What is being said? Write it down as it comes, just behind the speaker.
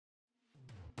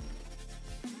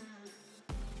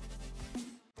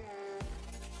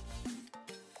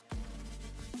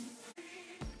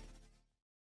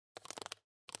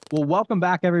Well, welcome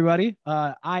back, everybody.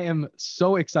 I am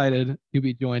so excited to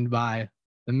be joined by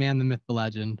the man, the myth, the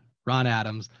legend, Ron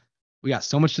Adams. We got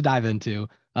so much to dive into.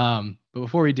 But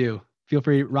before we do, feel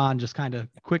free, Ron, just kind of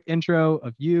quick intro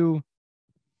of you,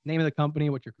 name of the company,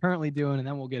 what you're currently doing, and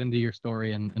then we'll get into your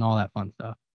story and all that fun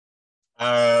stuff.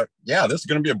 Yeah, this is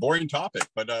going to be a boring topic,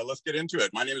 but let's get into it.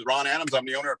 My name is Ron Adams. I'm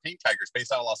the owner of Paint Tigers,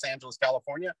 based out of Los Angeles,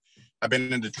 California. I've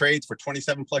been into trades for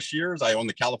 27 plus years. I owned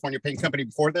the California Paint Company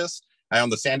before this. I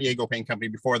owned the San Diego Paint Company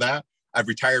before that. I've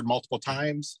retired multiple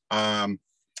times. And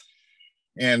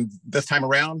this time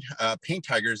around, Paint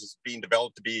Tigers is being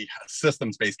developed to be a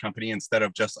systems-based company instead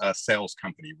of just a sales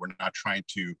company. We're not trying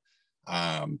to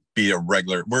be a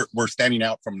regular, we're standing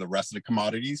out from the rest of the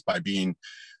commodities by being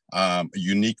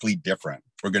uniquely different.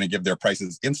 We're going to give their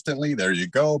prices instantly. There you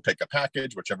go. Pick a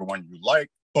package, whichever one you like.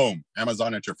 Boom.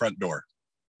 Amazon at your front door.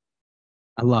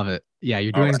 I love it. Yeah,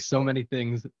 you're doing so many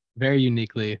things very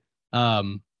uniquely.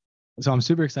 So I'm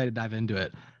super excited to dive into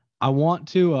it. I want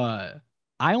to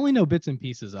I only know bits and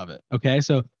pieces of it. Okay.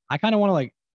 So I kind of want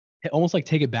to almost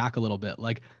take it back a little bit.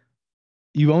 Like,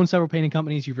 you own several painting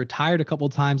companies, you've retired a couple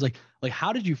of times. Like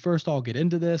how did you first all get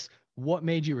into this? What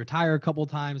made you retire a couple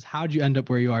of times? How did you end up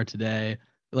where you are today?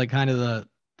 Like, kind of the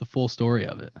full story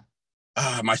of it.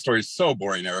 My story is so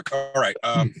boring, Eric. All right.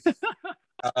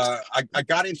 I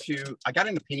got into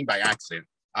painting by accident.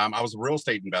 I was a real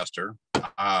estate investor,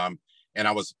 and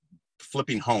I was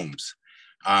flipping homes.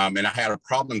 And I had a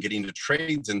problem getting the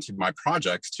trades into my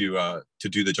projects to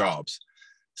do the jobs.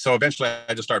 So eventually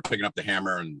I just started picking up the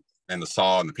hammer and the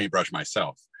saw and the paintbrush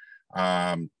myself.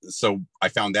 So I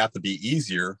found that to be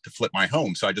easier to flip my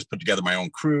home. So I just put together my own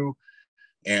crew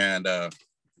and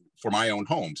for my own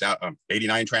homes.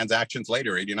 89 transactions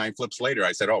later, 89 flips later,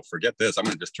 I said, oh, forget this. I'm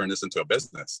going to just turn this into a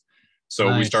business. So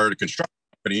nice. We started a construction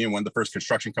company, and one of the first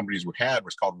construction companies we had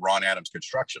was called Ron Adams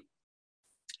Construction.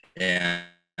 And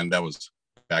that was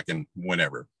back in the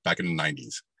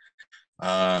 90s.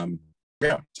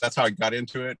 Yeah, that's how I got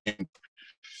into it. And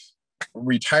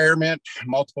retirement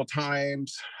multiple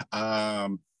times.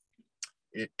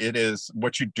 It is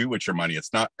what you do with your money.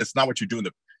 It's not what you do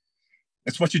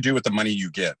it's what you do with the money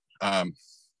you get.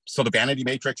 So the vanity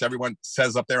matrix, everyone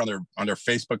says up there on their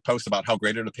Facebook posts about how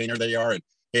great of a painter they are, and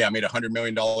hey, I made $100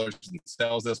 million in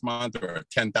sales this month, or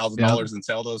 $10,000 in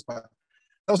sales this month.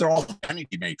 Those are all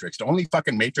vanity matrix. The only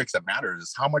fucking matrix that matters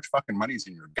is how much fucking money is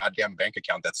in your goddamn bank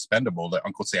account that's spendable that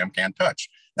Uncle Sam can't touch.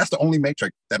 That's the only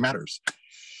matrix that matters.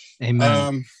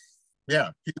 Amen.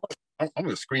 Yeah, I'm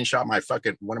going to screenshot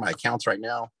one of my accounts right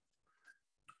now.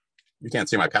 You can't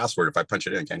see my password if I punch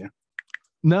it in, can you?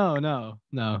 No.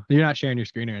 You're not sharing your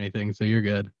screen or anything, so you're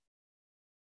good.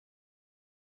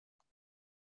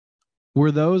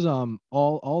 Were those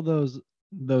all those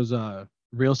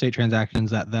real estate transactions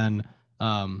that then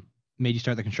made you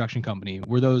start the construction company?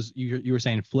 Were those you were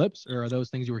saying flips, or are those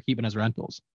things you were keeping as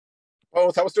rentals?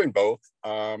 Both. I was doing both.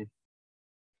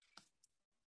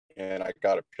 And I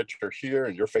got a picture here,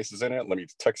 and your face is in it. Let me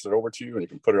text it over to you, and you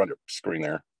can put it on your screen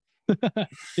there.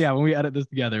 Yeah, when we edit this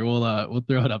together, we'll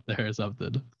throw it up there or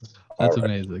something. That's right.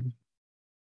 Amazing.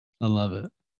 I love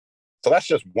it. So that's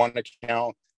just one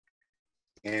account.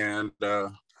 And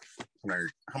how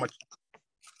much?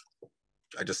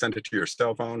 I just sent it to your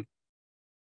cell phone.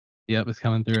 Yep, it's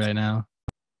coming through right now.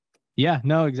 Yeah,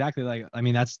 no, exactly. Like, I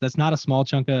mean, that's not a small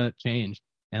chunk of change,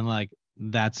 and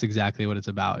that's exactly what it's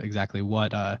about. Exactly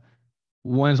what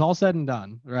when it's all said and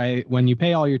done, right? When you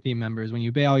pay all your team members, when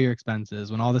you pay all your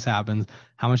expenses, when all this happens,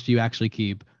 how much do you actually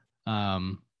keep?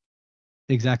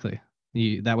 Exactly.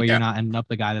 That way you're not ending up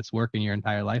the guy that's working your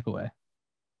entire life away.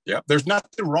 Yeah, there's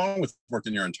nothing wrong with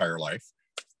working your entire life.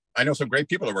 I know some great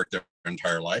people that work their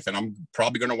entire life, and I'm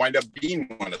probably going to wind up being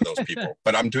one of those people,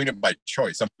 but I'm doing it by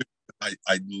choice.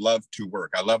 I love to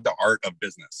work. I love the art of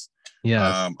business.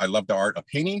 Yeah. I love the art of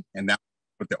painting, and that's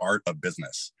with the art of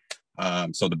business.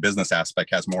 So the business aspect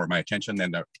has more of my attention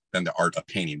than the art of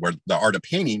painting. Where the art of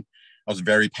painting, I was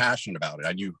very passionate about it.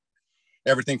 I knew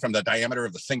everything from the diameter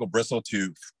of the single bristle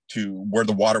to where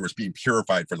the water was being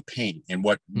purified for the paint, and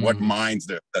what mines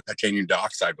the titanium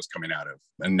dioxide was coming out of.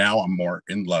 And now I'm more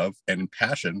in love and in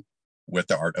passion with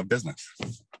the art of business.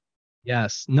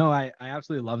 Yes. No, I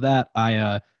absolutely love that.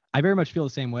 I very much feel the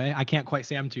same way. I can't quite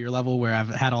say I'm to your level where I've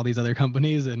had all these other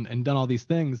companies and done all these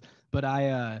things, but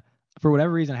I for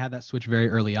whatever reason, I had that switch very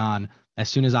early on. As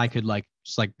soon as I could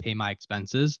just pay my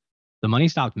expenses, the money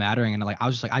stopped mattering. And I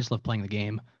was just I just love playing the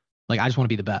game. I just want to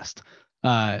be the best.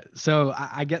 So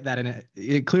I get that. And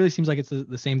it clearly seems like it's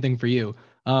the same thing for you.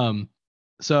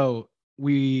 So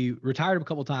we retired a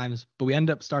couple times, but we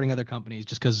ended up starting other companies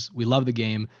just because we love the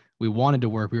game. We wanted to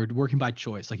work. We were working by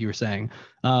choice, like you were saying.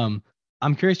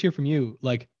 I'm curious to hear from you.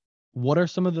 Like, what are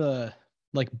some of the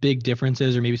like big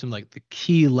differences, or maybe some like the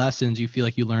key lessons you feel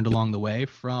like you learned along the way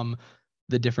from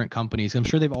the different companies? I'm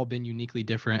sure they've all been uniquely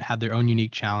different, had their own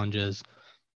unique challenges.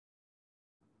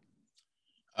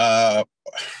 Uh,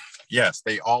 yes,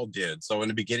 they all did. So in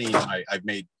the beginning, I've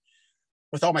made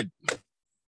with all my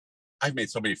I've made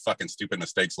so many fucking stupid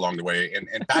mistakes along the way. And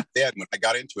back then, when I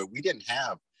got into it, we didn't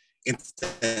have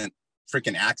instant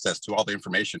freaking access to all the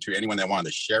information to anyone that wanted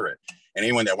to share it. And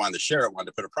anyone that wanted to share it wanted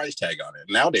to put a price tag on it.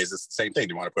 And nowadays, it's the same thing.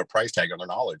 They want to put a price tag on their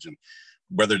knowledge. And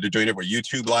whether they're doing it with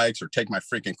YouTube likes, or take my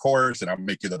freaking course and I'll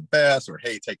make you the best, or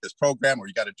hey, take this program, or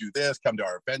you got to do this, come to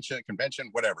our convention,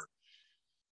 whatever.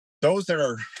 Those that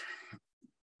are,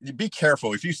 be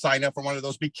careful. If you sign up for one of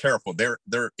those, be careful. Their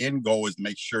end goal is to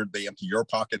make sure they empty your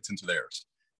pockets into theirs.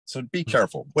 So be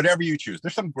careful, whatever you choose.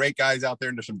 There's some great guys out there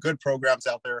and there's some good programs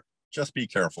out there. Just be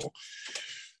careful.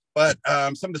 But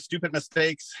some of the stupid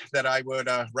mistakes that I would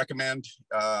recommend,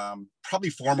 probably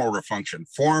form over function.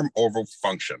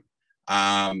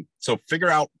 So figure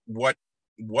out what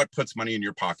puts money in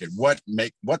your pocket, what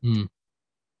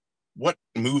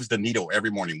moves the needle every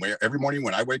morning. Every morning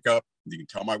when I wake up, you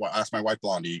can ask my wife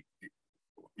Blondie,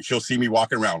 she'll see me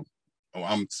walking around.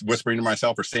 I'm whispering to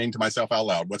myself or saying to myself out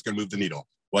loud, what's going to move the needle?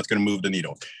 What's going to move the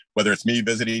needle? Whether it's me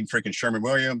visiting freaking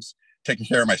Sherwin-Williams, taking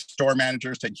care of my store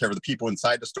managers, taking care of the people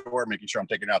inside the store, making sure I'm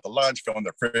taking out the lunch, filling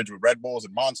their fridge with Red Bulls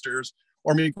and Monsters,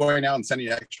 or me going out and sending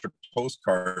extra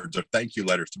postcards or thank you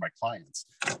letters to my clients,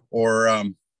 or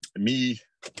me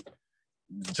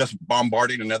just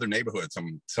bombarding another neighborhood,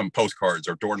 some postcards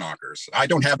or door knockers. I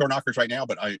don't have door knockers right now,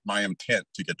 but my intent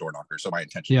to get door knockers. So my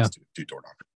intention is to do door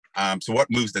knockers. So what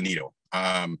moves the needle?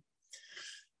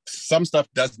 Some stuff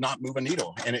does not move a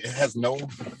needle, and it has no.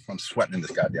 I'm sweating in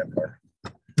this goddamn car.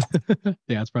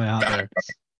 Yeah, it's probably out there.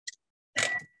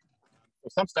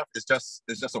 Some stuff is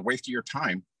just a waste of your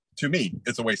time. To me,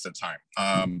 it's a waste of time.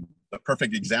 The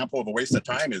perfect example of a waste of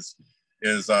time is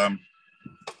a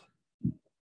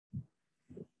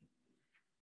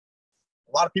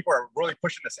lot of people are really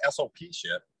pushing this SOP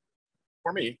shit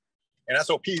for me, and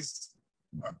SOPs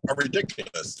are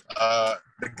ridiculous.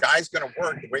 The guy's going to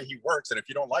work the way he works, and if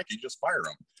you don't like it, you just fire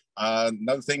him.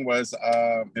 Another thing was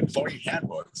employee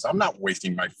handbooks. I'm not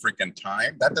wasting my freaking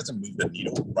time. That doesn't move the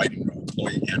needle, writing an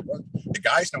employee handbook. The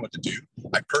guys know what to do.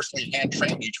 I personally hand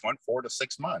train each one 4 to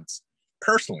 6 months.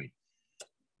 Personally,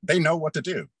 they know what to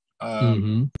do.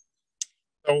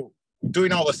 So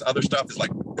doing all this other stuff is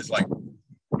like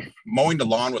mowing the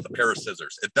lawn with a pair of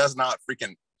scissors. It does not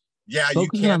freaking, you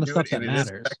can do it, and it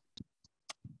is.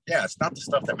 Yeah, it's not the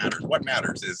stuff that matters. What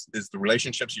matters is the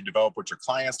relationships you develop with your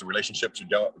clients, the relationships you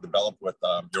develop with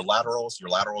your laterals. Your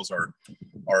laterals are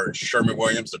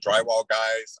Sherwin-Williams, the drywall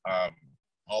guys,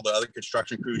 all the other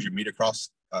construction crews you meet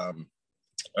across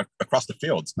the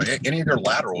fields. Any of your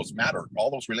laterals matter.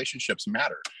 All those relationships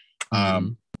matter.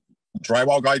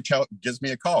 Drywall guy gives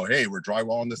me a call. Hey, we're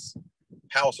drywalling this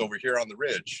house over here on the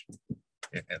ridge.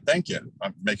 Thank you.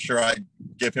 Make sure I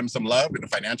give him some love in a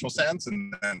financial sense,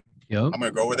 and then I'm going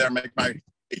to go over there and make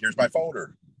here's my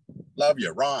folder. Love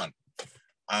you, Ron.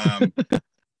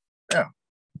 Yeah.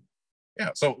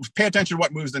 So pay attention to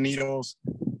what moves the needles.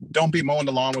 Don't be mowing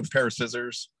the lawn with a pair of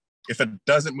scissors. If it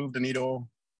doesn't move the needle,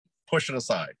 push it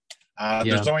aside.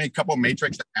 There's only a couple of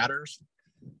matrix that matters.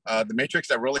 The matrix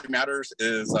that really matters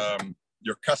is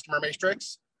your customer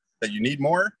matrix, that you need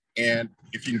more, and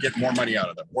if you can get more money out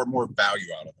of them or more value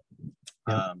out of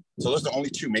them. So those are the only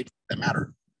two matrices that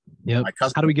matter. How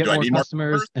do we get more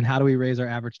customers, and how do we raise our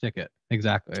average ticket?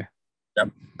 Exactly.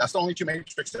 That's the only two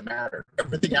matrices that matter.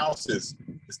 Everything else is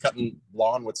cutting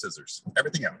lawn with scissors.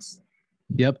 Everything else.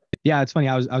 Yeah, it's funny.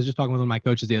 I was just talking with one of my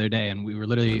coaches the other day, and we were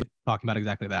literally talking about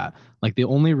exactly that. Like the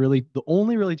only really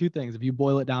two things, if you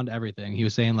boil it down to everything, he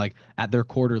was saying, like, at their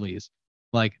quarterlies,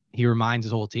 like, he reminds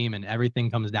his whole team, and everything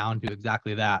comes down to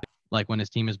exactly that. Like, when his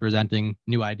team is presenting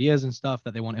new ideas and stuff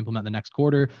that they want to implement the next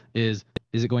quarter, is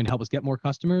it going to help us get more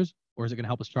customers, or is it going to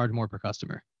help us charge more per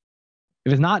customer?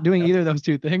 If it's not doing either of those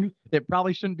two things, it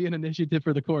probably shouldn't be an initiative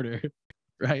for the quarter,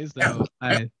 right? So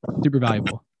super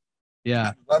valuable.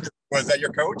 Yeah. Was that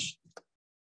your coach?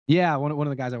 Yeah, one of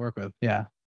the guys I work with. Yeah.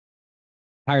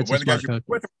 Hired some smart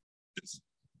coaches.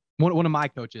 One of my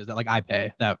coaches that, like, I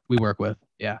pay, that we work with.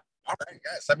 Yeah. All right,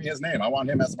 guys, send me his name. I want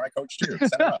him as my coach too.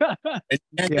 Send him up. You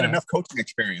can't get enough coaching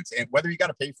experience, and whether you got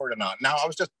to pay for it or not. Now, I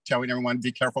was just telling everyone,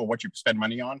 be careful what you spend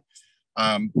money on,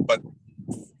 but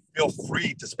feel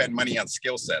free to spend money on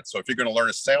skill sets. So if you're going to learn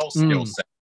a sales skill set,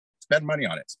 spend money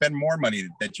on it. Spend more money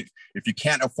if you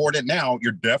can't afford it now,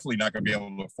 you're definitely not going to be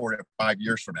able to afford it 5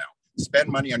 years from now. Spend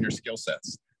money on your skill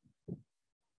sets.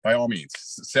 by all means.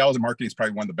 Sales and marketing is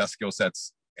probably one of the best skill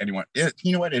sets anyone.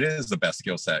 You know what? It is the best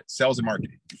skill set. Sales and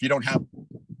marketing. If you don't have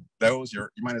those,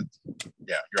 you're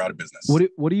out of business.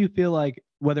 What do you feel like,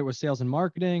 whether it was sales and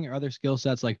marketing or other skill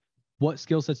sets, like what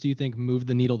skill sets do you think moved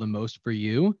the needle the most for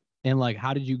you? And like,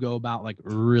 how did you go about like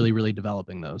really, really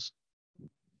developing those?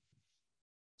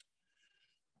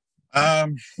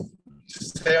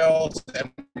 Sales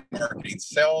and marketing.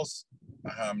 Sales.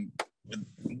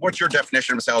 What's your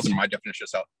definition of sales and my definition of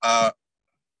sales?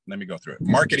 Let me go through it.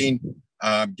 Marketing,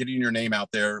 getting your name out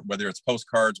there, whether it's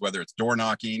postcards, whether it's door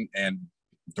knocking, and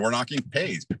door knocking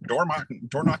pays. Door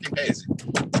knocking pays.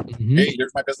 Mm-hmm. Hey,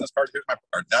 here's my business card. Here's my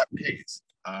card. That pays.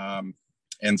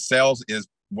 And sales is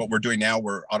what we're doing now.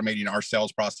 We're automating our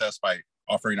sales process by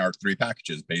offering our 3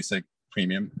 packages: basic,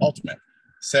 premium, ultimate.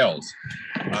 Sales.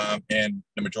 And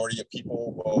the majority of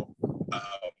people will,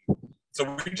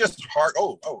 so we just hard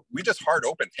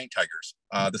opened Paint Tigers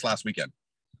this last weekend.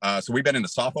 So we've been in the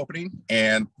soft opening,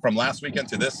 and from last weekend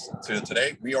to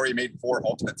today, we already made 4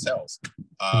 ultimate sales.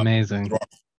 Amazing. Through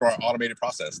our automated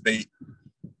process.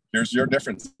 Here's your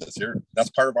differences here.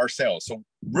 That's part of our sales. So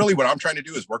really what I'm trying to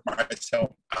do is work myself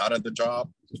out of the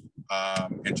job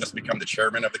and just become the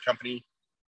chairman of the company.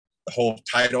 The whole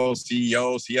title,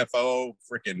 CEO, CFO,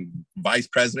 freaking vice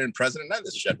president, none of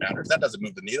this shit matters. That doesn't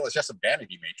move the needle. It's just a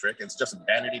vanity matrix. It's just a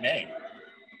vanity name.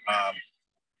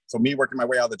 So me working my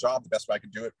way out of the job, the best way I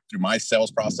can do it through my sales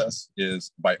process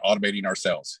is by automating our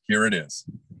sales. Here it is.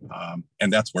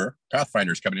 And that's where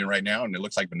Pathfinder is coming in right now. And it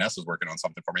looks like Vanessa's working on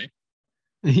something for me.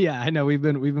 Yeah, I know. We've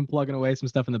been plugging away some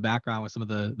stuff in the background with some of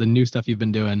the new stuff you've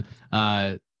been doing.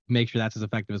 Make sure that's as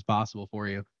effective as possible for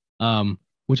you.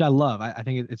 Which I love. I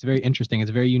think it's very interesting. It's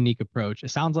a very unique approach. It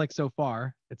sounds like so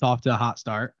far it's off to a hot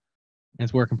start and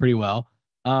it's working pretty well.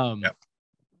 Yep.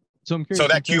 So I'm curious. So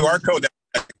that QR code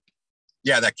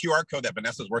that QR code that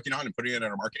Vanessa's working on and putting it in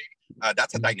our marketing,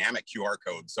 that's a dynamic QR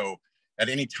code. So at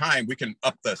any time we can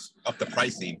up the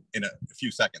pricing in a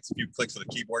few seconds, a few clicks of the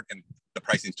keyboard, and the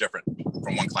pricing's different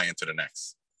from one client to the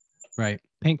next. Right.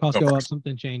 Paint costs go up,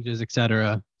 something changes,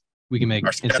 etc. We can make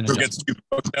our schedule gets too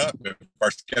booked up. If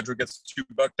our schedule gets too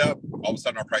booked up, all of a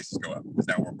sudden our prices go up because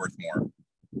now we're worth more.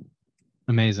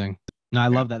 Amazing. No, I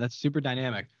love that. That's super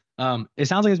dynamic. It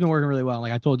sounds like it's been working really well.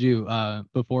 Like I told you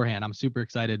beforehand, I'm super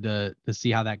excited to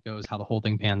see how that goes, how the whole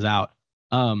thing pans out.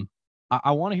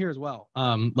 I want to hear as well,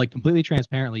 like completely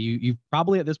transparently, you've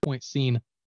probably at this point seen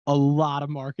a lot of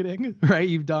marketing, right?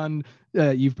 You've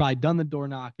probably done the door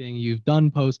knocking, you've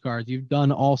done postcards, you've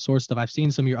done all sorts of stuff. I've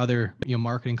seen some of your other,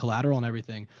 marketing collateral and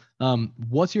everything.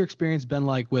 What's your experience been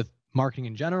like with marketing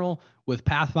in general, with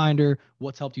Pathfinder?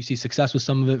 What's helped you see success with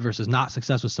some of it versus not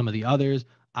success with some of the others?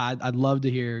 I'd love to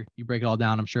hear you break it all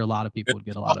down. I'm sure a lot of people would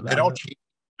get a lot of that. It all changes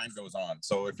as time goes on.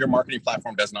 So if your marketing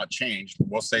platform does not change,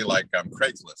 we'll say like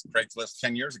Craigslist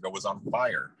 10 years ago was on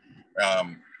fire.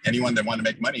 Anyone that wanted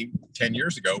to make money 10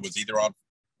 years ago was either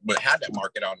had that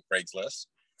market on Craigslist,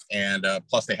 and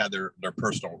plus they had their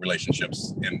personal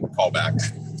relationships and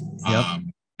callbacks.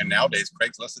 Yep. And nowadays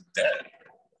Craigslist is dead.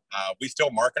 We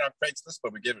still market on Craigslist,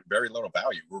 but we give it very little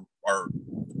value. Our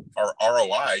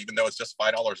ROI, even though it's just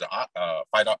 $5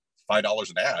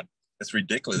 an ad, it's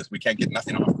ridiculous. We can't get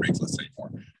nothing off Craigslist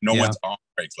anymore. No one's on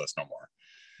Craigslist no more.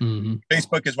 Mm-hmm.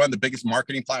 Facebook is one of the biggest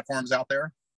marketing platforms out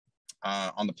there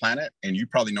on the planet, and you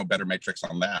probably know better metrics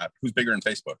on that. Who's bigger than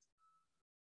Facebook?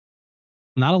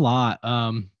 Not a lot.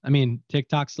 I mean,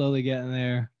 TikTok's slowly getting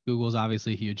there. Google's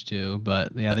obviously huge too,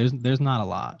 but yeah, there's not a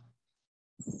lot.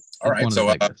 All right,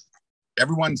 so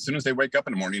everyone, as soon as they wake up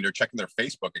in the morning, they're checking their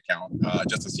Facebook account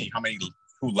just to see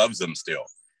who loves them still.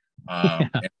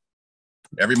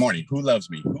 Every morning, who loves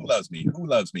me? Who loves me? Who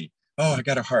loves me? Oh, I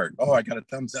got a heart. Oh, I got a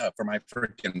thumbs up for my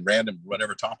freaking random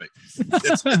whatever topic.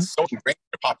 It's so ingrained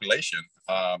in the population.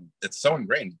 It's so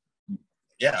ingrained.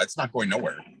 Yeah, it's not going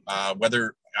nowhere.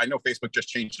 Whether I know Facebook just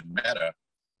changed to Meta.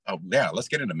 Oh yeah, let's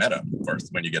get into Meta first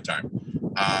when you get time.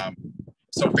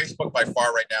 So Facebook by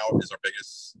far right now is our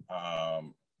biggest,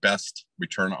 best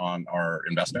return on our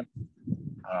investment.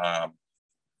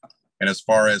 And as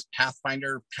far as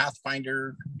Pathfinder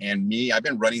and me, I've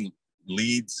been running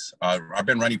leads. I've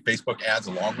been running Facebook ads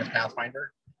along with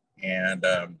Pathfinder, and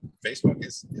Facebook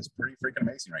is pretty freaking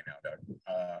amazing right now, Doug.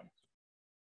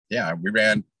 Yeah, we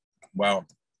ran. Well,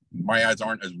 my ads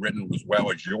aren't as written as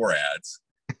well as your ads,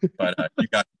 but you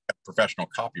got professional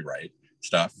copyright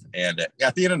stuff. And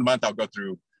at the end of the month, I'll go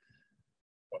through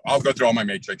all my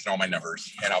matrix and all my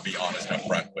numbers, and I'll be honest up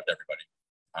front with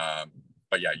everybody.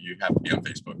 But yeah, you have to be on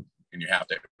Facebook, and you have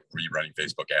to be running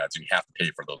Facebook ads, and you have to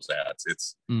pay for those ads.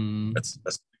 That's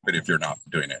stupid if you're not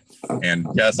doing it. And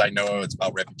yes, I know it's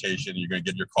about reputation. You're going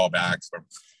to get your callbacks from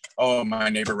oh, my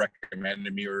neighbor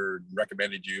recommended me or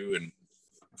recommended you.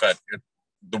 But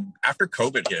after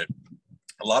COVID hit,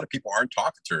 a lot of people aren't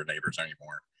talking to their neighbors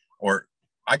anymore. Or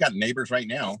I got neighbors right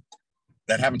now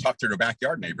that haven't talked to their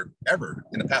backyard neighbor ever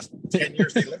in the past 10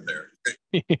 years they live there.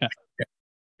 Yeah.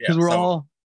 Because we're all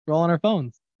on our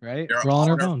phones, right? We're all on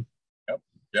our phones.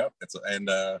 Yep.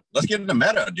 Let's get into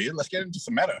Meta, dude. Let's get into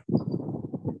some Meta.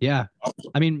 Yeah.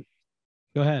 I mean,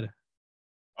 go ahead.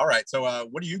 All right. So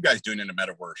what are you guys doing in the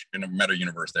metaverse, in the Meta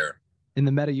universe there? In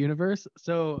the Meta universe?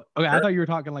 So, okay, sure. I thought you were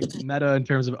talking like Meta in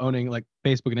terms of owning like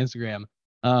Facebook and Instagram.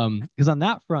 Because on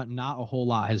that front, not a whole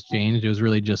lot has changed. It was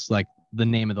really just like the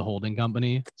name of the holding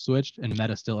company switched, and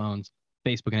Meta still owns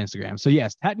Facebook and Instagram. So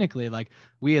yes, technically, like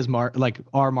we as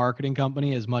our marketing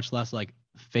company is much less like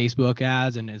Facebook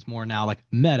ads and is more now like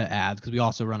Meta ads, because we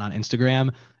also run on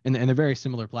Instagram, and they're very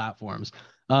similar platforms.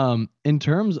 In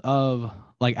terms of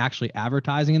like actually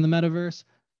advertising in the metaverse,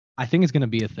 I think it's going to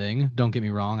be a thing. Don't get me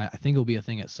wrong. I think it'll be a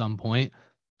thing at some point.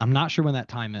 I'm not sure when that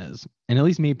time is. And at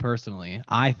least me personally,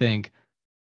 I think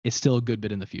it's still a good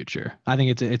bit in the future. I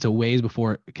think it's a ways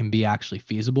before it can be actually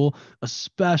feasible,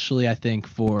 especially I think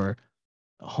for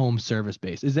home service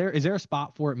based. Is there a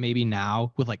spot for it maybe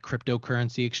now with like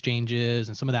cryptocurrency exchanges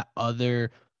and some of that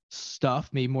other stuff,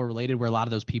 maybe more related where a lot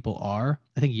of those people are?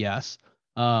 I think yes.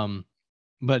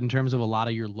 But in terms of a lot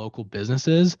of your local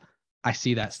businesses, I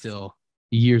see that still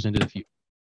years into the future.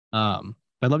 I'd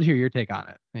love to hear your take on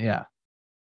it. Yeah.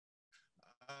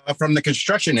 From the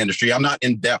construction industry, I'm not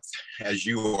in depth as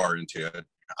you are into it.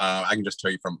 I can just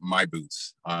tell you from my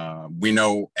boots. We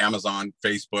know Amazon,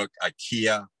 Facebook,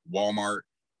 IKEA, Walmart,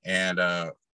 and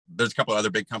there's a couple of other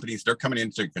big companies. They're coming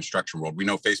into the construction world. We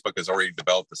know Facebook has already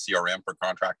developed the CRM for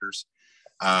contractors.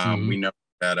 We know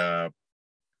that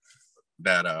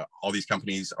all these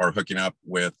companies are hooking up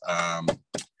with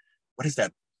what is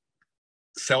that?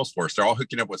 Salesforce. They're all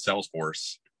hooking up with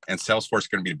Salesforce, and Salesforce is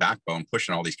going to be the backbone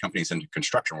pushing all these companies into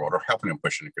construction world, or helping them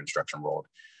push into construction world.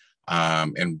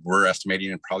 And we're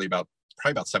estimating in probably about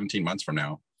 17 months from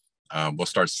now, we'll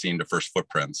start seeing the first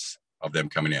footprints of them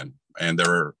coming in. And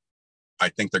I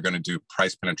think they're going to do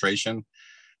price penetration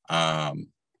and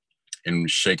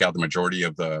shake out the majority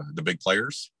of the big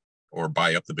players, or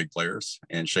buy up the big players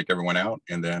and shake everyone out.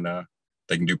 And then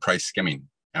they can do price skimming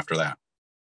after that.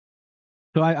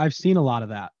 So I've seen a lot of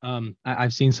that.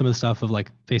 I've seen some of the stuff of like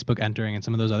Facebook entering and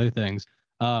some of those other things.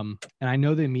 And I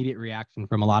know the immediate reaction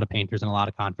from a lot of painters and a lot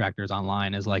of contractors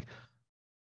online is like,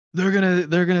 they're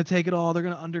gonna take it all. They're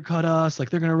gonna undercut us. Like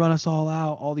they're gonna run us all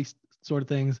out. All these sort of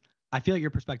things. I feel like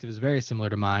your perspective is very similar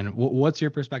to mine. What's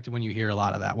your perspective when you hear a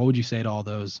lot of that? What would you say to all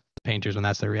those painters when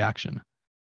that's their reaction?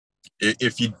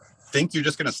 If you think you're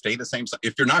just gonna stay the same,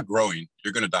 if you're not growing,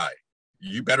 you're gonna die.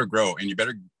 You better grow, and you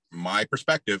better. My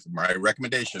perspective, my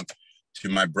recommendation to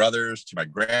my brothers, to my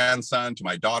grandson, to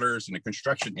my daughters in the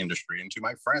construction industry, and to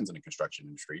my friends in the construction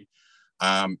industry,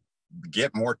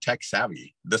 get more tech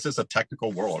savvy. This is a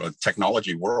technical world, a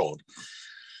technology world.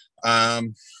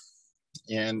 And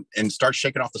start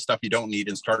shaking off the stuff you don't need,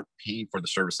 and start paying for the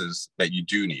services that you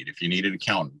do need. If you need an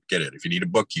accountant, get it. If you need a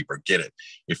bookkeeper, get it.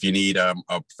 If you need a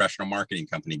professional marketing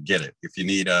company, get it. If you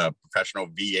need a professional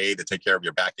VA to take care of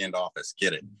your back end office,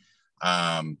 get it.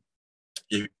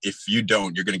 If you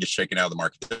don't, you're going to get shaken out of the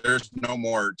market. There's no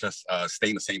more just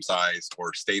staying the same size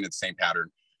or staying in the same pattern.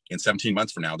 In 17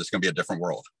 months from now, there's going to be a different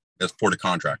world. That's for the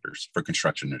contractors, for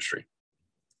construction industry.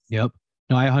 Yep.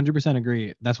 No, I 100%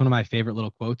 agree. That's one of my favorite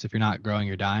little quotes. If you're not growing,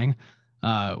 you're dying,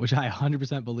 which I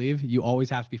 100% believe. You always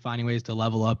have to be finding ways to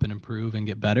level up and improve and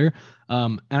get better.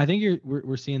 And I think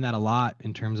we're seeing that a lot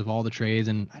in terms of all the trades.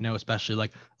 And I know especially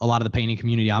like a lot of the painting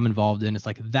community I'm involved in, it's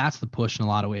like that's the push in a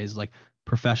lot of ways, like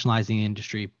professionalizing the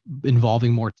industry,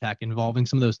 involving more tech, involving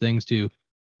some of those things to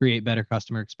create better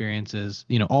customer experiences.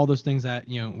 You know, all those things that,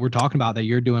 you know, we're talking about that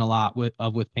you're doing a lot with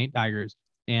Paint Tigers.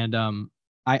 And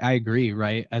I agree,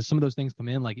 right? As some of those things come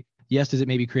in, like, yes, does it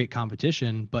maybe create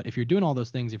competition? But if you're doing all those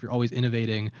things, if you're always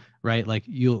innovating, right, like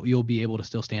you'll be able to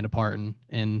still stand apart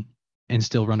and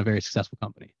still run a very successful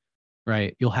company,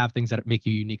 right? You'll have things that make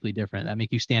you uniquely different, that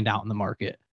make you stand out in the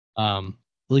market. At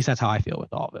least that's how I feel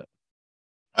with all of it.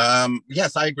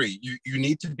 Yes, I agree. You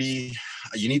need to be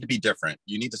different.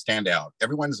 You need to stand out.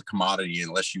 Everyone is a commodity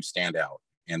unless you stand out.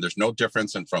 And there's no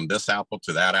difference in from this apple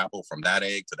to that apple, from that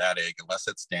egg to that egg, unless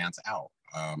it stands out.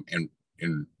 And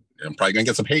I'm probably gonna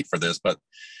get some hate for this, but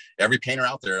every painter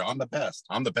out there, I'm the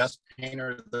best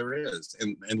painter there is.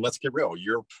 And let's get real,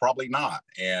 you're probably not.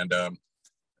 And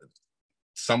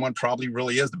someone probably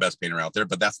really is the best painter out there,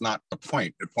 but that's not the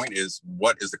point. The point is,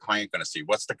 what is the client going to see?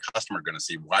 What's the customer going to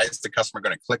see? Why is the customer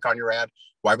going to click on your ad?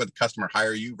 Why would the customer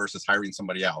hire you versus hiring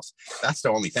somebody else? That's the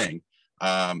only thing.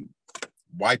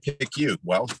 Why pick you?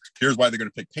 Well, here's why they're going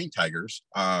to pick Paint Tigers,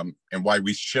 and why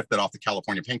we shifted off the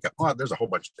California Paint Company. Well, there's a whole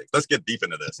bunch of things. Let's get deep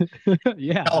into this.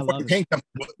 Yeah, California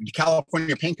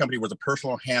Paint Company was a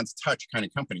personal hands touch kind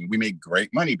of company. We made great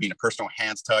money being a personal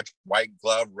hands touch, white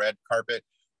glove, red carpet,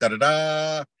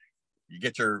 da-da-da. You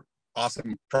get your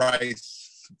awesome price.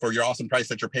 For your awesome price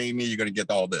that you're paying me, you're going to get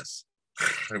all this.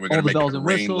 We're going to make bells it and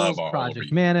rain whistles, love all project over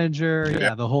you.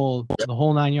 manager, the whole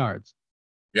 9 yards.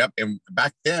 Yep. And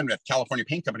back then at California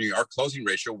Paint Company, our closing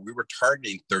ratio, we were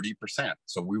targeting 30%.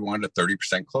 So we wanted a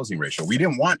 30% closing ratio. We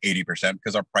didn't want 80%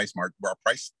 because our price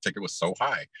ticket was so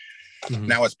high. Mm-hmm.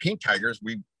 Now, as Paint Tigers,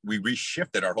 we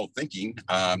reshifted our whole thinking.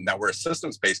 Now we're a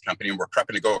systems-based company, and we're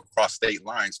prepping to go across state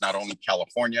lines, not only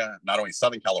California, not only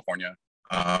Southern California,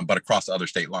 but across other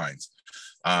state lines.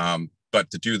 But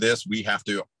to do this, we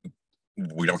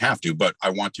don't have to, but I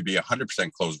want to be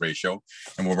 100% close ratio.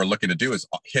 And what we're looking to do is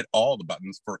hit all the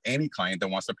buttons for any client that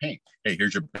wants to paint. Hey,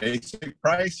 here's your basic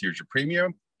price. Here's your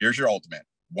premium. Here's your ultimate.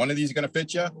 One of these is going to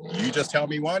fit you. You just tell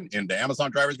me one, and the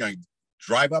Amazon driver is going to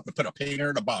drive up and put a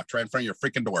painter in a box right in front of your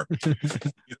freaking door.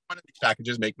 One of these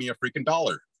packages make me a freaking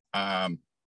dollar. And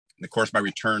of course, my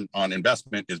return on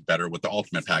investment is better with the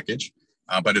ultimate package,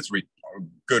 but it's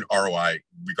good ROI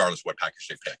regardless of what package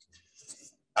they pick.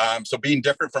 So being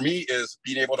different for me is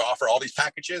being able to offer all these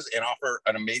packages and offer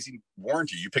an amazing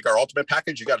warranty. You pick our ultimate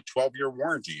package, you got a 12-year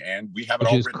warranty, and we have it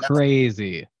all written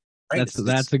crazy. Right?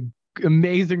 That's an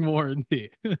amazing warranty.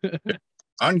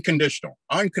 Unconditional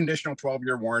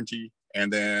 12-year warranty.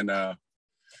 And then,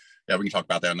 we can talk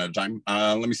about that another time.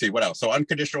 Let me see what else. So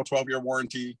unconditional 12-year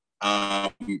warranty,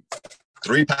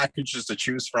 3 packages to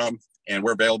choose from, and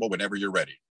we're available whenever you're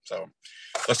ready. So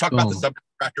let's talk about the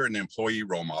subcontractor and the employee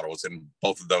role models in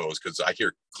both of those, because I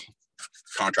hear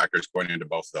contractors going into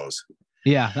both of those.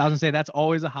 Yeah, I was gonna say that's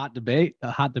always a hot debate.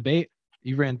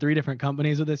 You've ran 3 different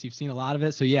companies with this. You've seen a lot of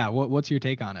it. So yeah, what's your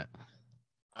take on it?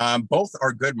 Both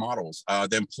are good models.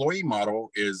 The employee model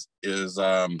is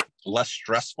less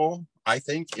stressful, I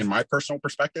think, in my personal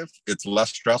perspective. It's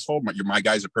less stressful. My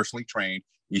guys are personally trained.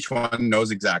 Each one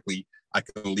knows exactly. I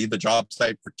can leave the job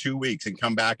site for 2 weeks and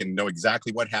come back and know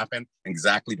exactly what happened,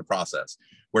 exactly the process.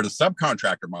 Where the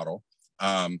subcontractor model,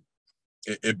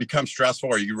 it becomes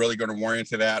stressful. Are you really going to warrant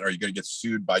to that? Are you going to get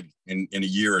sued in a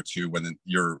year or two when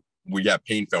we got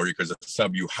paint failure because the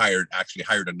sub you hired actually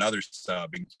hired another sub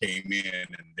and came in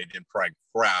and they didn't provide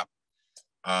crap,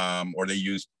 or they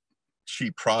used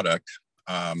cheap product.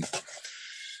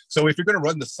 So if you're going to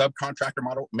run the subcontractor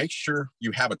model, make sure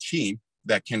you have a team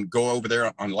that can go over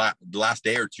there on the last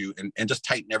day or two and just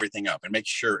tighten everything up and make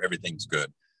sure everything's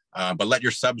good. But let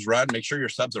your subs run. Make sure your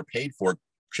subs are paid for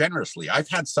generously. I've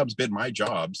had subs bid my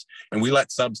jobs, and we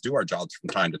let subs do our jobs from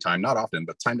time to time, not often,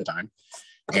 but time to time.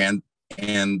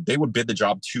 And they would bid the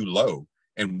job too low,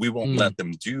 and we won't let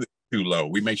them do it too low.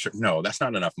 We make sure, no, that's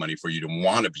not enough money for you to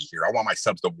want to be here. I want my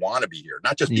subs to want to be here,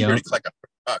 not just be here to collect a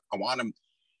buck. I want them.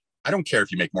 I don't care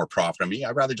if you make more profit on me.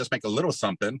 I'd rather just make a little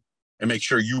something and make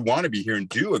sure you want to be here and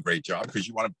do a great job because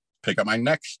you want to pick up my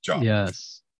next job.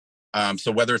 Yes.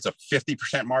 So whether it's a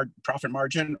 50% profit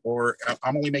margin or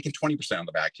I'm only making 20% on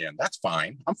the back end, that's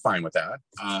fine. I'm fine with that.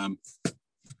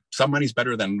 Some money's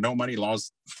better than no money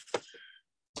laws.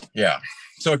 Yeah.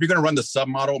 So if you're going to run the sub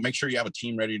model, make sure you have a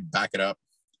team ready to back it up.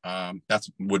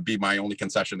 That's would be my only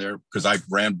concession there, because I've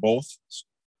ran both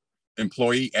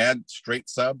employee and straight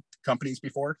sub companies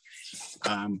before.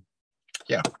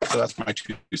 Yeah, so that's my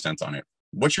 2 cents on it.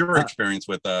 What's your experience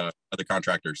with other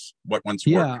contractors? What ones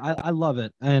work? Yeah, I love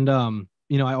it. And,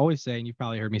 I always say, and you've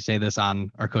probably heard me say this on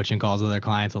our coaching calls with our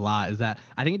clients a lot, is that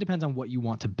I think it depends on what you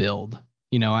want to build.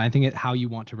 I think how you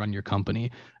want to run your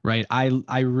company, right?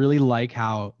 I really like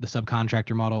how the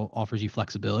subcontractor model offers you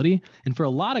flexibility. And for a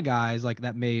lot of guys like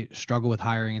that may struggle with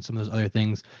hiring and some of those other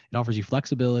things, it offers you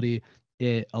flexibility.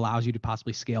 It allows you to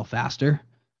possibly scale faster.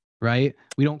 Right?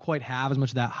 We don't quite have as much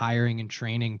of that hiring and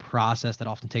training process that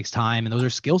often takes time. And those are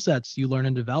skill sets you learn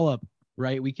and develop,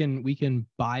 right? We can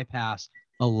bypass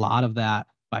a lot of that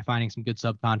by finding some good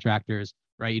subcontractors,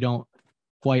 right? You don't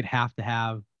quite have to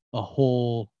have a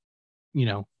whole,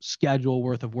 schedule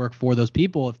worth of work for those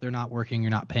people. If they're not working, you're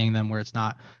not paying them, where it's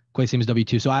not quite the same as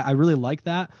W-2. So I really like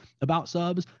that about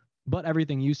subs, but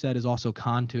everything you said is also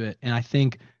con to it. And I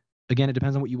think, again, it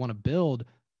depends on what you want to build.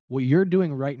 What you're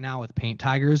doing right now with Paint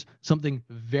Tigers, something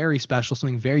very special,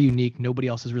 something very unique, nobody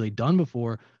else has really done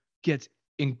before, gets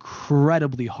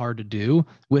incredibly hard to do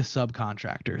with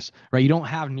subcontractors, right? You don't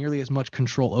have nearly as much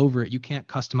control over it. You can't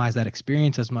customize that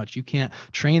experience as much. You can't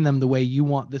train them the way you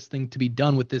want this thing to be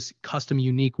done with this custom,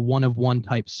 unique, one-of-one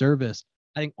type service.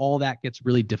 I think all that gets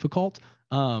really difficult.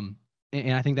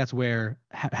 And I think that's where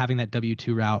having that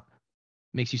W-2 route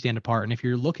makes you stand apart. And if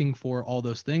you're looking for all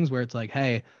those things where it's like,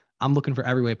 hey, I'm looking for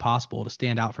every way possible to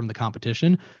stand out from the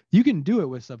competition, you can do it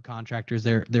with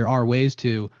subcontractors. There are ways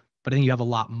to, but I think you have a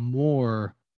lot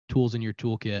more tools in your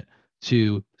toolkit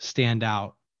to stand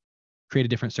out, create a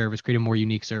different service, create a more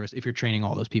unique service if you're training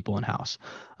all those people in-house.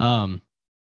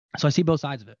 So I see both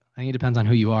sides of it. I think it depends on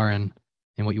who you are and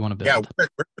what you want to build. Yeah,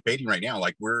 we're debating right now.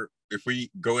 Like if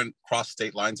we go in cross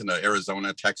state lines into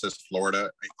Arizona, Texas,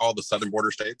 Florida, all the southern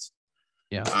border states,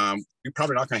 we're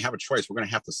probably not going to have a choice. We're going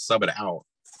to have to sub it out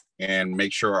and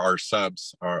make sure our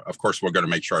subs are, of course, we're going to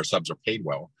make sure our subs are paid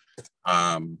well.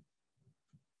 And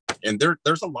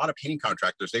there's a lot of painting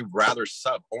contractors. They rather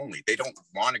sub only. They don't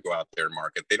want to go out there and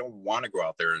market. They don't want to go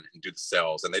out there and do the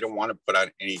sales, and they don't want to put out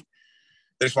any.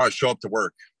 They just want to show up to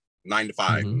work 9 to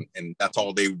 5, and that's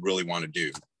all they really want to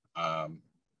do.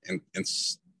 And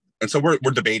so we're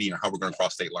debating how we're going to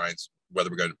cross state lines,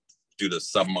 whether we're going to do the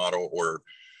sub model or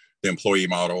the employee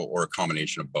model, or a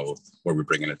combination of both, where we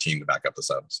bring in a team to back up the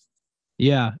subs.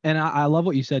 Yeah, and I love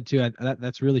what you said too.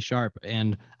 That's really sharp,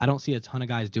 and I don't see a ton of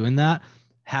guys doing that.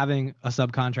 Having a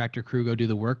subcontractor crew go do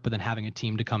the work, but then having a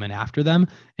team to come in after them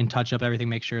and touch up everything,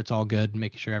 make sure it's all good,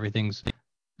 making sure everything's.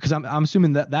 Because I'm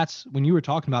assuming that's when you were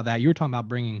talking about that, you were talking about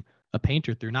bringing a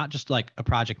painter through, not just like a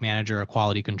project manager or a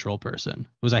quality control person.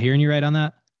 Was I hearing you right on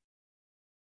that?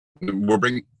 We're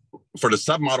bringing, for the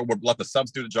sub model, we'll let the subs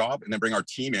do the job and then bring our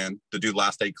team in to do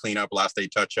last day cleanup, last day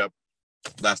touch up,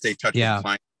 last day touch with the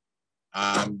client.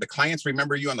 The clients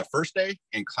remember you on the first day,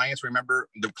 and clients remember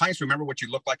what you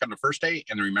look like on the first day,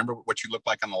 and they remember what you look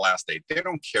like on the last day. They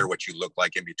don't care what you look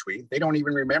like in between. They don't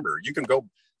even remember. You can go,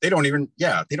 they don't even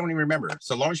remember.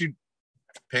 So long as you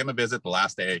pay them a visit the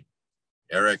last day.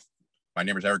 Eric, my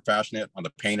name is Eric Fashionette. I'm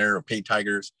the painter of Paint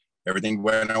Tigers. Everything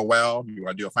went well. You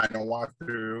want to do a final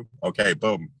walkthrough? Okay,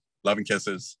 boom. Love and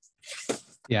kisses.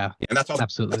 Yeah. And that's all.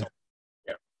 Absolutely. That's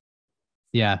all.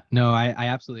 Yeah. No, I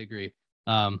absolutely agree.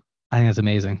 I think that's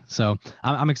amazing. So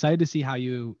I'm excited to see how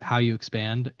you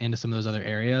expand into some of those other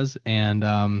areas, and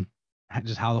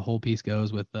just how the whole piece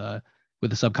goes with the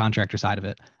subcontractor side of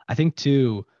it. I think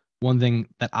too, one thing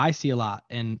that I see a lot,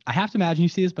 and I have to imagine you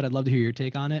see this, but I'd love to hear your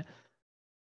take on it.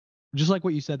 Just like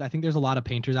what you said, I think there's a lot of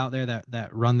painters out there that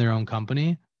run their own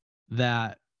company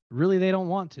that really they don't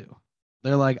want to.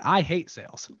 They're like, I hate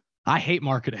sales. I hate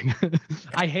marketing.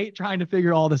 I hate trying to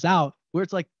figure all this out. Where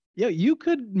it's like, yeah, you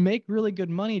could make really good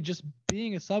money just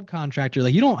being a subcontractor.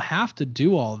 Like, you don't have to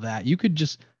do all that. You could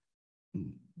just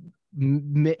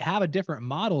have a different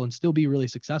model and still be really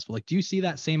successful. Like, do you see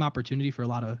that same opportunity for a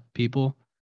lot of people?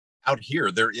 Out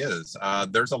here, there is.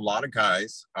 There's a lot of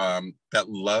guys that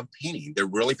love painting. They're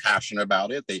really passionate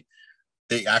about it.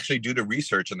 They actually do the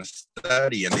research and the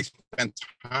study, and they spend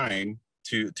time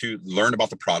to learn about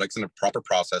the products and the proper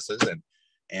processes,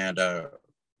 and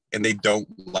they don't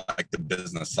like the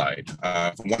business side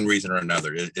for one reason or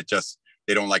another. It just,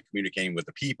 they don't like communicating with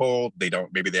the people.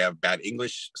 Maybe they have bad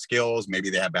English skills.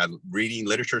 Maybe they have bad reading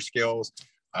literature skills.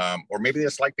 Or maybe they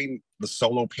just like being the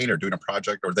solo painter doing a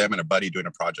project, or them and a buddy doing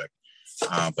a project.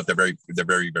 But they're very,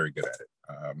 very good at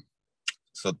it.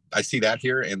 So I see that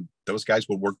here, and those guys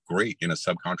will work great in a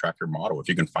subcontractor model. If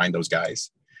you can find those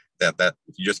guys that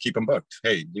you just keep them booked.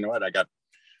 Hey, you know what? I got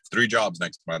 3 jobs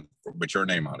next month with your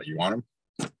name on it. You want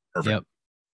them? Perfect. Yep.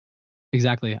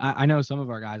 Exactly. I know some of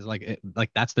our guys like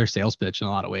that's their sales pitch in a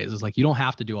lot of ways. It's like, you don't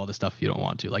have to do all this stuff if you don't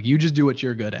want to. Like, you just do what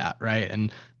you're good at, right?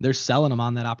 And they're selling them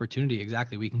on that opportunity.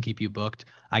 Exactly. We can keep you booked.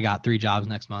 I got 3 jobs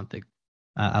next month.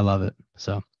 I love it.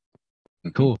 So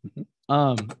cool.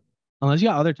 Unless you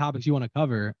got other topics you want to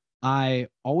cover, I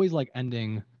always like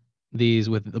ending these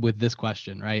with this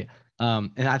question, right?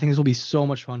 And I think this will be so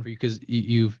much fun for you because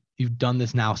you've done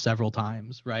this now several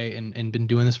times, right? And been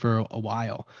doing this for a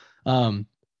while.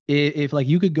 If like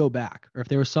you could go back, or if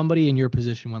there was somebody in your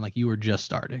position when like you were just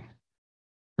starting,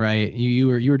 right? You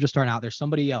were just starting out. There's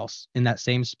somebody else in that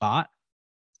same spot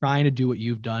trying to do what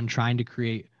you've done, trying to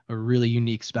create a really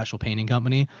unique, special painting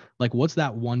company. Like, what's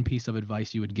that one piece of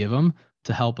advice you would give them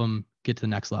to help them get to the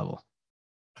next level?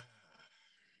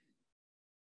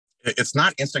 It's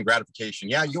not instant gratification.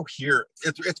 Yeah, you'll hear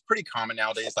it's pretty common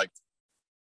nowadays. Like,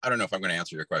 I don't know if I'm going to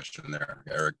answer your question there,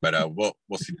 Eric, but we'll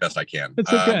see the best I can.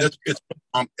 It's okay.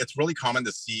 It's really common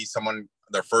to see someone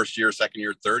their first year, second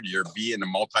year, third year be in a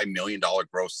multi-million-dollar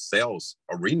gross sales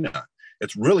arena.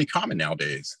 It's really common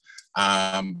nowadays.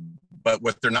 But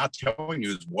what they're not telling you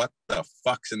is what the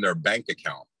fuck's in their bank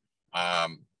account.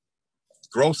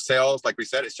 Gross sales, like we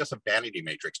said, it's just a vanity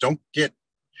matrix.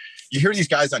 You hear these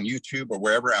guys on YouTube or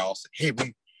wherever else, hey,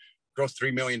 we grossed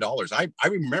 $3 million. I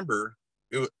remember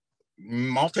it was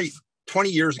 20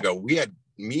 years ago,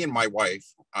 me and my wife,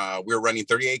 we were running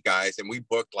 38 guys, and we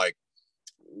booked like,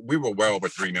 we were well over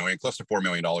 3 million, close to $4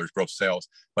 million gross sales.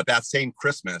 But that same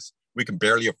Christmas, we could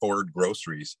barely afford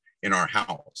groceries in our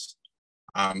house.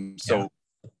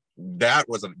 That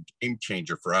was a game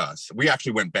changer for us. We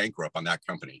actually went bankrupt on that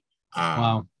company.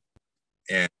 Wow.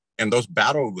 And those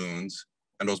battle wounds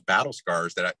and those battle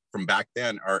scars from back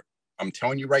then I'm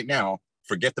telling you right now,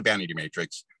 forget the vanity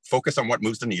matrix, focus on what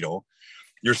moves the needle.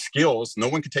 Your skills, no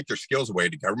one can take your skills away.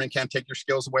 The government can't take your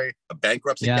skills away. A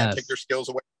bankruptcy can't take your skills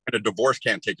away. And a divorce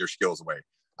can't take your skills away.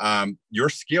 Your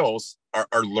skills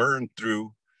are learned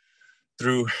through,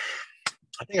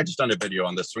 I think I just done a video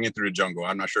on this, swinging through the jungle.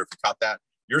 I'm not sure if you caught that.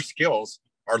 Your skills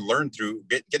are learned through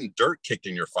getting dirt kicked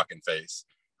in your fucking face.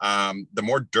 The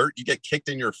more dirt you get kicked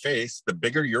in your face, the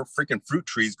bigger your freaking fruit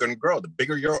tree is going to grow. The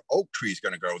bigger your oak tree is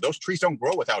going to grow. Those trees don't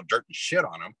grow without dirt and shit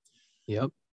on them.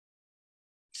 Yep.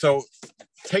 So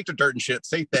take the dirt and shit,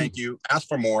 say thank you, ask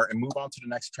for more, and move on to the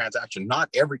next transaction. Not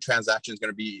every transaction is going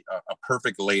to be a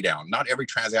perfect laydown. Not every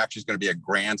transaction is going to be a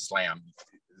grand slam.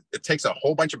 It takes a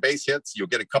whole bunch of base hits. You'll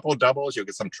get a couple of doubles, you'll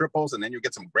get some triples, and then you'll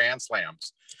get some grand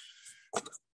slams.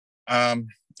 And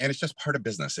it's just part of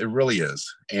business. It really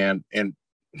is. And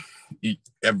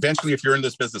eventually, if you're in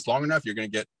this business long enough, you're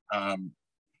going to get,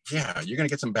 you're going to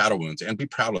get some battle wounds, and be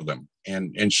proud of them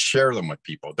and share them with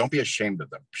people. Don't be ashamed of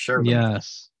them. Share them.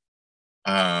 Yes.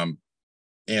 And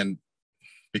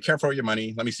be careful with your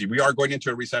money. Let me see. We are going into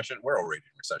a recession. We're already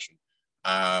in recession.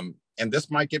 And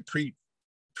this might get pretty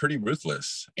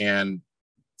ruthless, and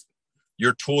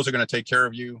your tools are going to take care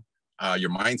of you. Your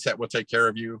mindset will take care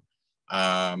of you.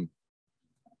 You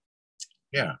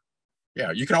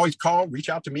can always reach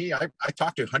out to me. I've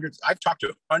talked to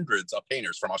hundreds of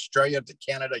painters from Australia to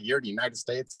Canada, here to the United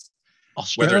States.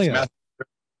 Australia.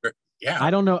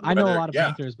 I don't know. I know a lot of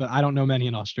painters, but I don't know many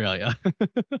in Australia.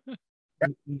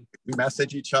 We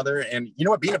message each other, and you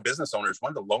know what? Being a business owner is one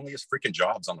of the loneliest freaking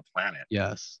jobs on the planet.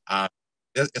 Yes.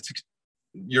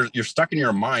 You're stuck in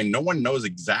your mind. No one knows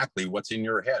exactly what's in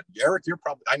your head. Eric,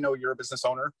 I know you're a business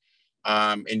owner,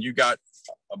 and you got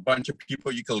a bunch of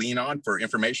people you can lean on for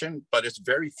information, but it's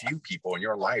very few people in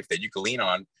your life that you can lean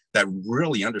on that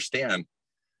really understand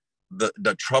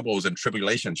the troubles and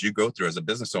tribulations you go through as a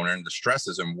business owner, and the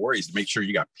stresses and worries to make sure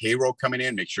you got payroll coming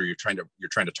in, make sure you're trying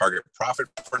to target profit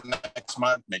for next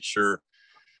month, make sure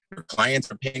your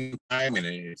clients are paying on time, and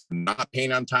if not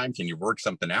paying on time, can you work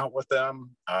something out with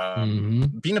them?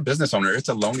 Being a business owner, it's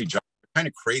a lonely job. Kind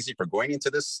of crazy for going into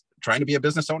this, trying to be a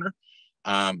business owner.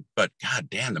 But god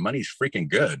damn, the money's freaking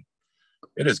good.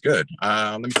 It is good.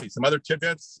 Let me see some other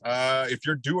tidbits. If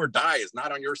your do or die is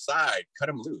not on your side, cut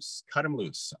them loose.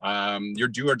 Your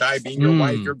do or die being your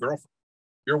wife, your girlfriend,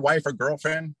 your wife or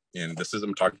girlfriend. And this is,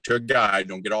 I'm talking to a guy.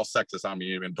 Don't get all sexist on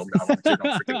me. Even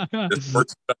this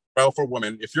works well for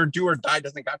women. If your do or die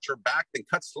doesn't got your back, then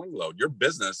cut sling load. Your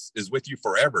business is with you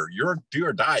forever. Your do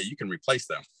or die, you can replace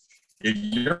them. If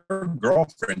your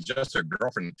girlfriend, just a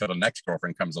girlfriend until the next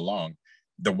girlfriend comes along,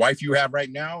 the wife you have right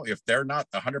now, if they're not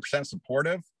 100%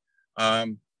 supportive,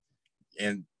 and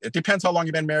it depends how long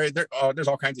you've been married. There's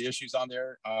all kinds of issues on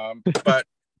there. But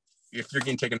if you're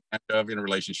getting taken advantage of in a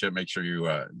relationship, make sure you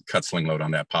cut sling load on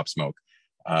that Pop Smoke.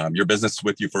 Your business is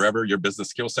with you forever. Your business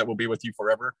skill set will be with you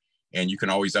forever, and you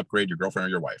can always upgrade your girlfriend or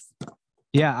your wife.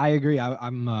 Yeah, I agree.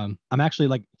 I'm actually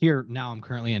like here now. I'm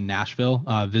currently in Nashville,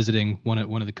 visiting one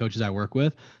of the coaches I work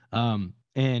with.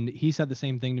 And he said the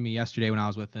same thing to me yesterday when I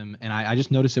was with him. And I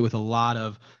just noticed it with a lot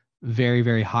of very,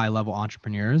 very high level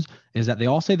entrepreneurs, is that they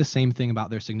all say the same thing about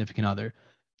their significant other.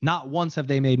 Not once have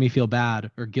they made me feel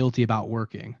bad or guilty about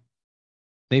working.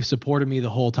 They've supported me the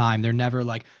whole time. They're never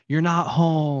like, you're not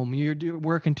home, you're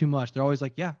working too much. They're always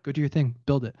like, yeah, go do your thing,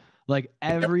 build it. Like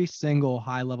every single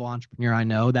high level entrepreneur I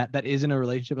know that is in a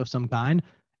relationship of some kind,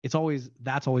 that's always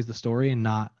the story and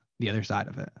not the other side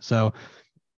of it. So,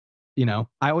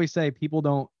 I always say people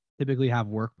don't typically have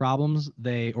work problems,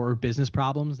 or business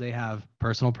problems. They have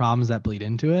personal problems that bleed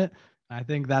into it. I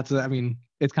think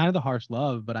it's kind of the harsh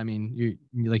love, but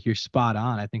you're spot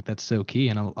on. I think that's so key.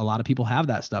 And a lot of people have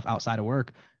that stuff outside of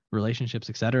work, relationships,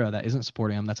 etc., that isn't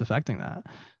supporting them, that's affecting that,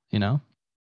 Yeah,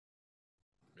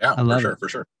 I love for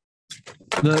sure.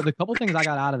 The couple things I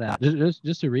got out of that,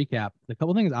 just to recap, the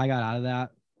couple things I got out of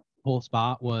that whole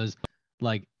spot was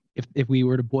like, if we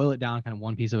were to boil it down, kind of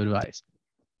one piece of advice,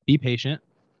 be patient,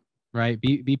 right?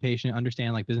 Be patient,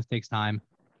 understand like business takes time,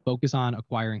 focus on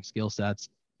acquiring skill sets,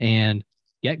 and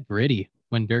get gritty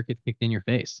when dirt gets kicked in your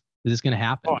face. This is going to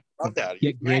happen. Oh, I love that.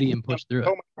 Get gritty and push through it.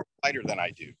 So much more lighter than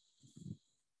I do.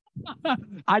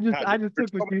 I just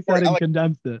took what you said and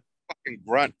condensed it. Fucking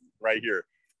grunt right here,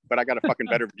 but I got a fucking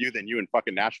better view than you in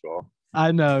fucking Nashville.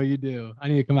 I know you do. I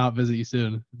need to come out and visit you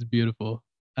soon. It's beautiful.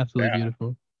 Absolutely Yeah,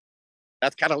 beautiful.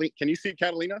 that's Catalina. Can you see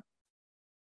Catalina?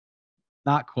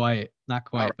 Not quite. Not All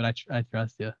quite, right. but I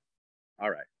trust you. All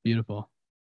right. Beautiful.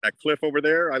 That cliff over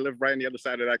there, I live right on the other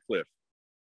side of that cliff.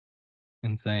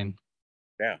 Insane.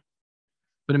 Yeah.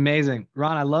 But amazing.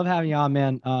 Ron, I love having you on,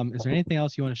 man. Is there anything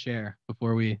else you want to share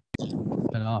before we cut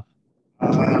it off?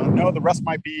 No, the rest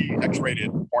might be X-rated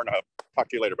Pornhub. Talk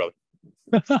to you later, brother.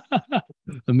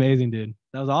 Amazing, dude.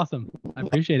 That was awesome. I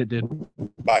appreciate it, dude.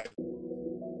 Bye.